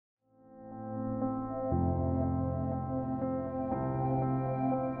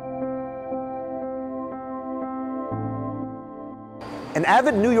An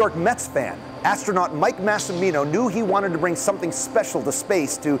avid New York Mets fan, astronaut Mike Massimino knew he wanted to bring something special to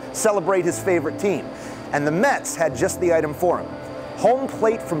space to celebrate his favorite team. And the Mets had just the item for him: home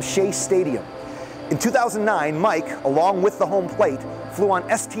plate from Shea Stadium. In 2009, Mike, along with the home plate, flew on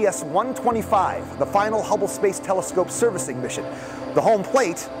STS-125, the final Hubble Space Telescope servicing mission. The home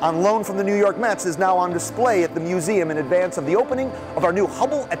plate, on loan from the New York Mets, is now on display at the museum in advance of the opening of our new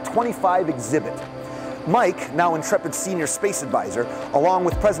Hubble at 25 exhibit. Mike, now Intrepid Senior Space Advisor, along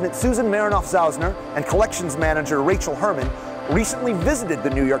with President Susan Marenoff-Zausner and Collections Manager Rachel Herman, recently visited the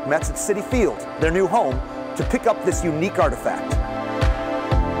New York Mets at Citi Field, their new home, to pick up this unique artifact.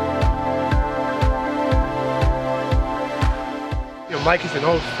 Mike is an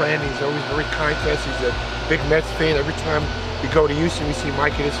old friend. He's always very kind to us. He's a big Mets fan. Every time we go to Houston, we see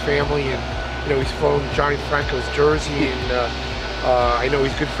Mike and his family, and he's flown Johnny Franco's jersey, and I know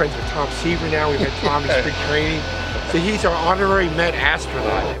he's good friends with Tom Seaver now. We've had Tom in spring training. So he's our honorary Met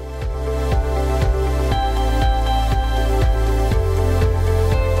astronaut.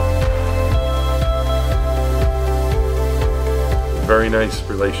 Very nice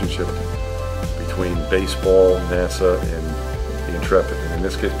relationship between baseball, NASA, and the Intrepid. And in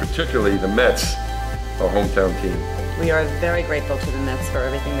this case, particularly the Mets, our hometown team. We are very grateful to the Mets for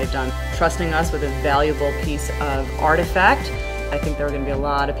everything they've done, trusting us with a valuable piece of artifact. I think there are going to be a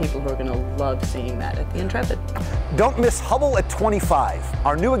lot of people who are going to love seeing that at the Intrepid. Don't miss Hubble at 25,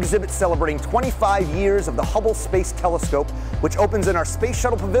 our new exhibit celebrating 25 years of the Hubble Space Telescope, which opens in our Space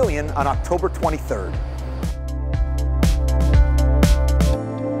Shuttle Pavilion on October 23rd.